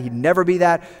from that. He'd never be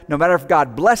that. No matter if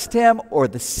God blessed him or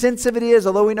the sense of it is,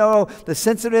 although we know the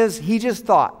sense of it is, he just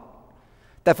thought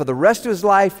that for the rest of his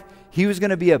life, he was going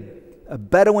to be a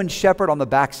Bedouin shepherd on the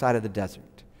backside of the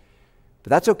desert. But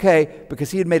that's okay because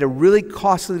he had made a really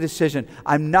costly decision.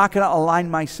 I'm not going to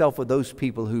align myself with those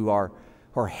people who are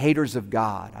haters of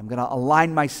God. I'm going to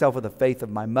align myself with the faith of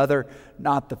my mother,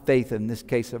 not the faith, in this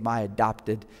case, of my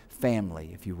adopted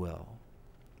family, if you will.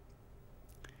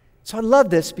 So I love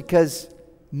this because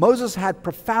Moses had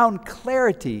profound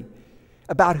clarity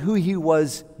about who he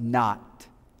was not.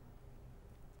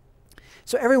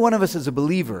 So every one of us as a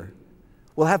believer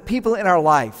will have people in our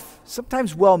life,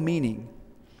 sometimes well-meaning,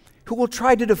 who will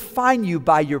try to define you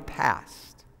by your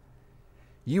past.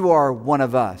 You are one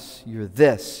of us. You're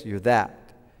this, you're that.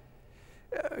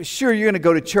 Sure, you're going to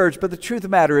go to church, but the truth of the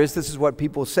matter is, this is what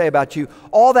people say about you.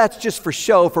 All that's just for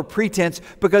show, for pretense,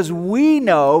 because we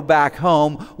know back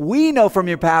home, we know from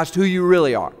your past who you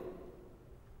really are. And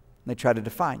they try to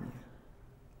define you.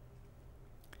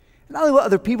 And not only will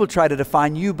other people try to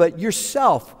define you, but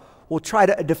yourself will try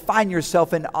to define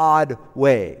yourself in odd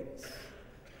ways.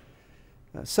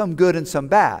 Some good and some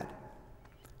bad.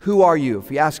 Who are you? If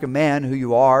you ask a man who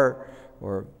you are,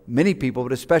 or many people,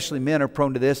 but especially men are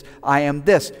prone to this, I am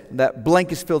this. That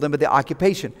blank is filled in by the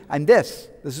occupation. I'm this.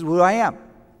 This is who I am.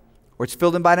 Or it's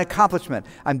filled in by an accomplishment.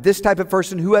 I'm this type of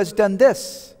person who has done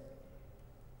this.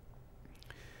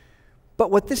 But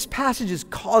what this passage is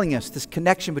calling us, this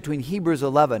connection between Hebrews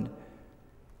 11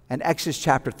 and Exodus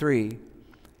chapter 3,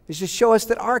 is to show us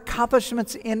that our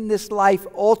accomplishments in this life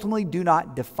ultimately do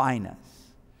not define us.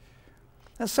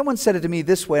 Now, someone said it to me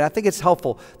this way, and I think it's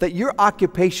helpful, that your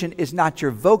occupation is not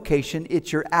your vocation,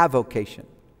 it's your avocation.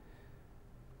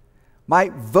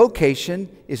 My vocation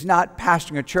is not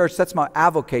pastoring a church, that's my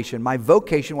avocation. My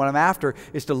vocation, what I'm after,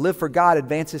 is to live for God,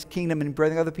 advance His kingdom, and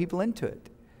bring other people into it.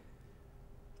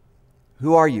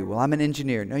 Who are you? Well, I'm an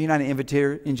engineer. No, you're not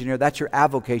an engineer, that's your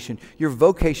avocation. Your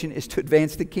vocation is to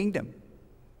advance the kingdom.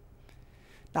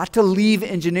 Not to leave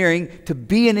engineering, to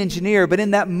be an engineer, but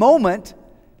in that moment,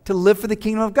 to live for the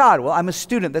kingdom of God. Well, I'm a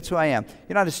student. That's who I am.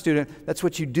 You're not a student. That's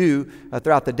what you do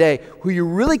throughout the day. Who you're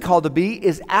really called to be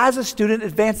is, as a student,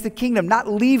 advance the kingdom. Not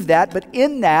leave that, but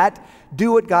in that,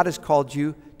 do what God has called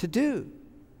you to do.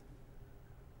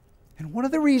 And one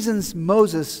of the reasons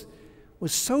Moses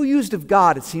was so used of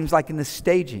God, it seems like in this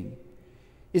staging,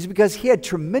 is because he had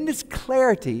tremendous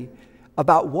clarity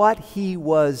about what he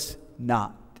was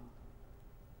not.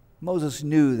 Moses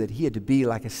knew that he had to be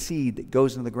like a seed that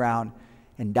goes into the ground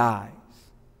and dies.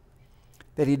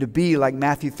 That he had to be like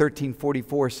Matthew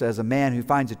 13:44 says, a man who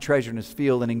finds a treasure in his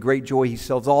field and in great joy he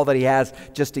sells all that he has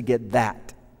just to get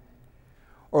that.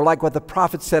 Or like what the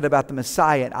prophet said about the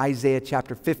Messiah in Isaiah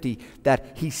chapter 50,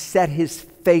 that he set his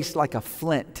face like a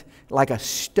flint, like a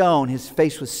stone. His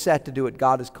face was set to do what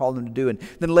God has called him to do. And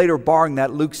then later, barring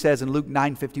that, Luke says in Luke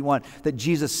 9:51 that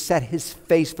Jesus set his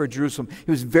face for Jerusalem.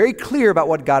 He was very clear about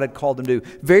what God had called him to do,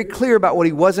 very clear about what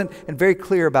he wasn't, and very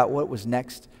clear about what was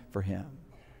next for him.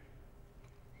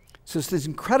 So it's this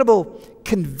incredible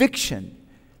conviction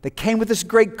that came with this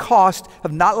great cost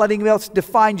of not letting anyone else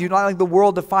define you, not letting the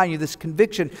world define you, this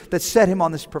conviction that set him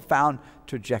on this profound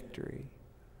trajectory.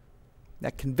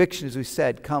 That conviction, as we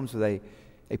said, comes with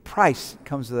a price,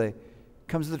 comes with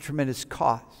a tremendous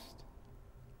cost.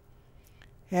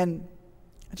 And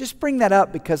I just bring that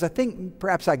up because I think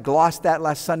perhaps I glossed that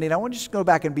last Sunday, and I want to just go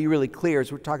back and be really clear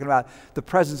as we're talking about the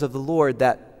presence of the Lord,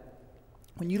 that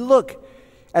when you look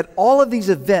at all of these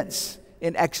events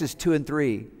in Exodus 2 and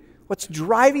 3, what's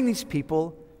driving these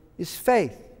people is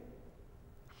faith.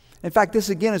 In fact, this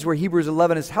again is where Hebrews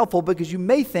 11 is helpful, because you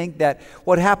may think that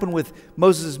what happened with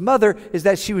Moses' mother is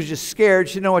that she was just scared.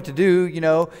 She didn't know what to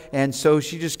do, and so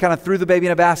she just kind of threw the baby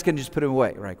in a basket and just put him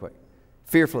away right quick,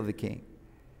 fearful of the king.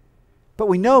 But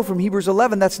we know from Hebrews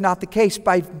 11 that's not the case.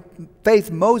 By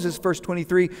faith, Moses, verse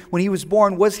 23, when he was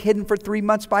born, was hidden for 3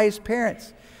 months by his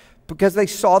parents because they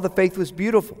saw the faith was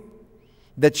beautiful.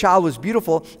 The child was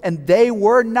beautiful, and they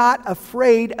were not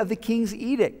afraid of the king's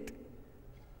edict.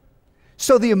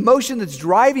 So the emotion that's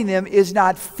driving them is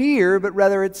not fear, but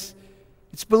rather it's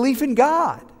belief in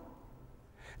God.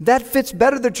 That fits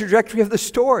better the trajectory of the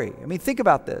story. I mean, think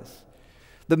about this.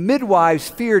 The midwives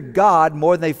feared God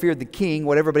more than they feared the king,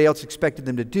 what everybody else expected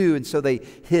them to do, and so they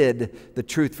hid the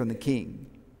truth from the king.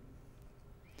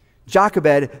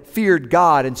 Jochebed feared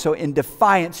God, and so in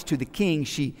defiance to the king,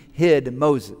 she hid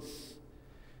Moses.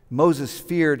 Moses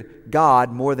feared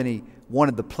God more than he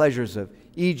wanted the pleasures of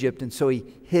Egypt, and so he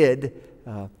hid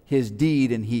his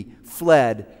deed, and he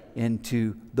fled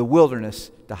into the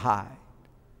wilderness to hide.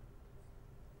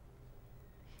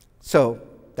 So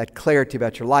that clarity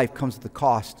about your life comes at the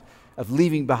cost of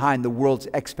leaving behind the world's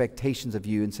expectations of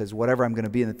you, and says, whatever I'm going to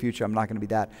be in the future, I'm not going to be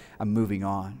that. I'm moving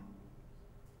on.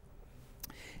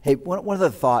 Hey, one other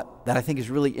thought that I think is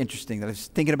really interesting that I was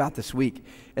thinking about this week,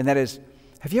 and that is,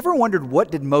 have you ever wondered,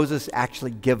 what did Moses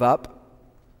actually give up?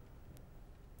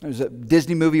 There was a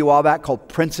Disney movie a while back called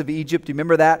Prince of Egypt. Do you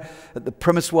remember that? The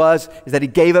premise is that he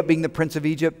gave up being the Prince of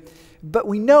Egypt. But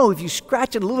we know, if you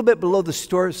scratch it a little bit below the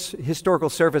historical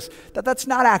surface, that that's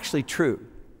not actually true.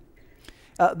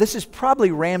 This is probably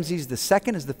Ramses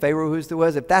II is the Pharaoh who there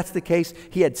was. If that's the case,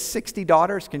 he had 60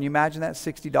 daughters. Can you imagine that?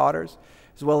 60 daughters,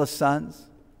 as well as sons.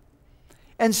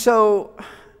 And so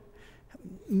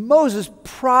Moses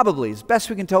probably, as best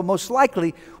we can tell, most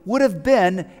likely would have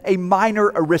been a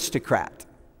minor aristocrat.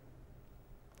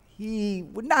 He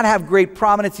would not have great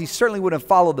prominence. He certainly wouldn't have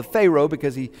followed the Pharaoh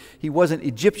because he wasn't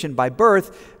Egyptian by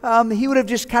birth. He would have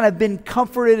just kind of been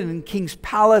comforted in the king's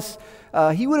palace.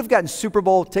 He would have gotten Super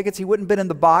Bowl tickets. He wouldn't have been in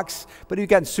the box, but he'd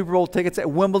gotten Super Bowl tickets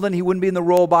at Wimbledon. He wouldn't be in the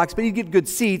royal box, but he'd get good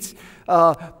seats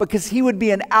because he would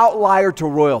be an outlier to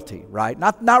royalty, right?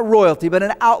 Not royalty, but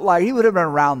an outlier. He would have been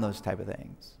around those type of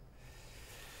things.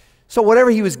 So whatever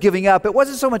he was giving up, it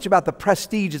wasn't so much about the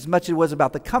prestige as much as it was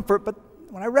about the comfort. But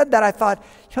when I read that, I thought,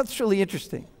 that's really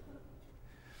interesting.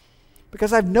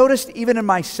 Because I've noticed even in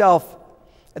myself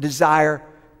a desire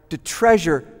to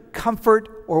treasure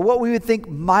comfort, or what we would think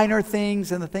minor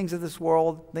things and the things of this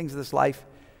world, things of this life,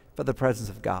 for the presence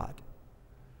of God.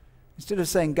 Instead of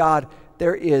saying, God,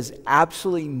 there is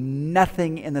absolutely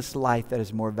nothing in this life that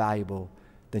is more valuable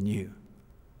than you.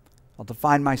 I'll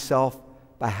define myself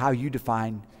by how you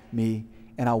define me,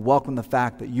 and I'll welcome the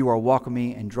fact that you are welcoming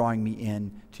me and drawing me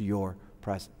in to your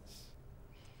presence.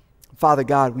 Father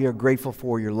God, we are grateful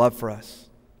for your love for us.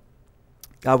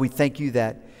 God, we thank you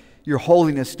that your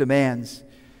holiness demands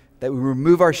that we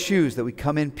remove our shoes, that we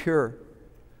come in pure.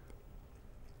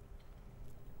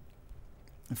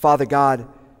 And Father God,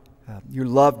 your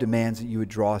love demands that you would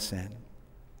draw us in.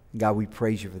 And God, we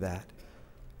praise you for that.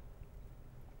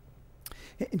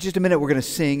 In just a minute, we're going to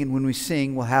sing, and when we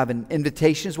sing, we'll have an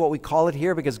invitation, is what we call it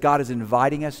here, because God is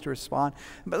inviting us to respond.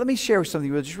 But let me share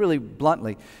something just really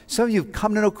bluntly. Some of you have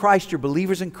come to know Christ, you're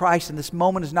believers in Christ, and this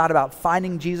moment is not about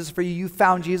finding Jesus for you. You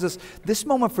found Jesus. This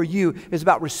moment for you is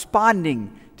about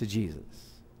responding to Jesus.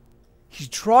 He's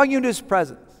drawing you into His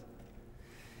presence.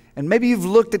 And maybe you've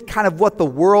looked at kind of what the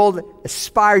world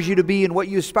aspires you to be and what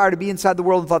you aspire to be inside the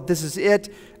world and thought, this is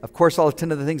it. Of course, I'll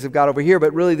attend to the things of God over here,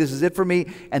 but really this is it for me.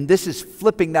 And this is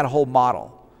flipping that whole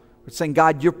model. We're saying,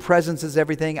 God, your presence is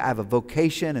everything. I have a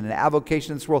vocation and an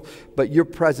avocation in this world, but your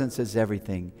presence is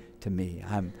everything to me.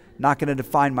 I'm not going to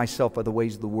define myself by the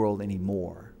ways of the world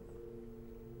anymore.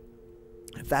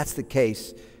 If that's the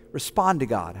case, respond to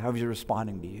God. How is He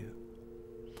responding to you?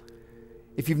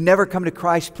 If you've never come to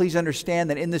Christ, please understand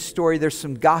that in this story there's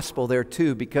some gospel there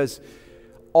too, because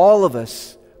all of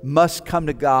us must come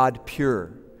to God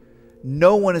pure.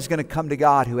 No one is going to come to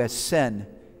God who has sin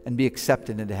and be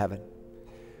accepted into heaven,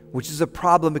 which is a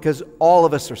problem because all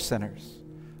of us are sinners.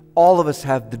 All of us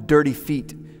have the dirty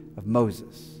feet of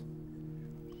Moses.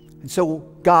 And so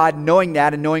God, knowing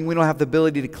that and knowing we don't have the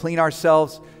ability to clean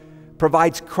ourselves,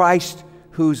 provides Christ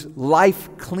whose life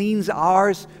cleans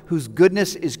ours, whose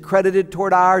goodness is credited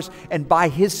toward ours, and by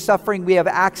His suffering we have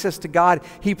access to God.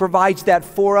 He provides that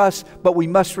for us, but we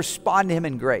must respond to Him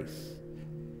in grace.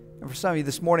 And for some of you,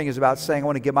 this morning is about saying, I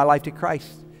want to give my life to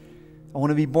Christ. I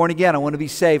want to be born again. I want to be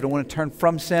saved. I want to turn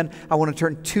from sin. I want to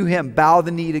turn to Him, bow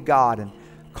the knee to God, and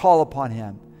call upon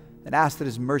Him, and ask that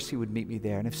His mercy would meet me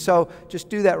there. And if so, just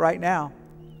do that right now.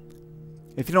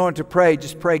 If you don't want to pray,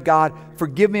 just pray, God,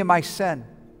 forgive me of my sin.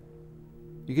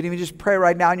 You can even just pray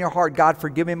right now in your heart, God,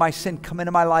 forgive me my sin. Come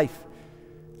into my life.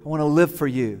 I want to live for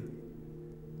you.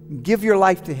 Give your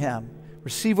life to Him.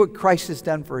 Receive what Christ has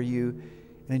done for you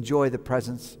and enjoy the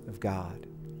presence of God.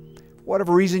 For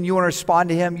whatever reason you want to respond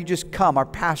to Him, you just come. Our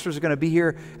pastors are going to be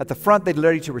here at the front. They're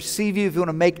ready to receive you. If you want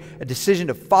to make a decision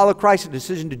to follow Christ, a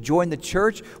decision to join the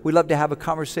church, we'd love to have a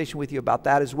conversation with you about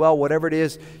that as well. Whatever it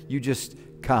is, you just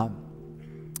come.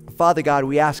 Father God,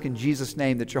 we ask in Jesus'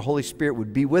 name that your Holy Spirit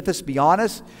would be with us, be on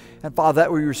us, and Father,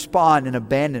 that we respond in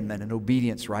abandonment and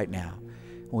obedience right now.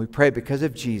 And we pray because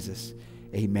of Jesus.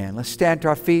 Amen. Let's stand to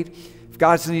our feet. If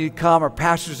God's need to come, our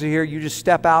pastors are here, you just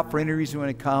step out for any reason you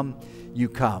want to come, you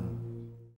come.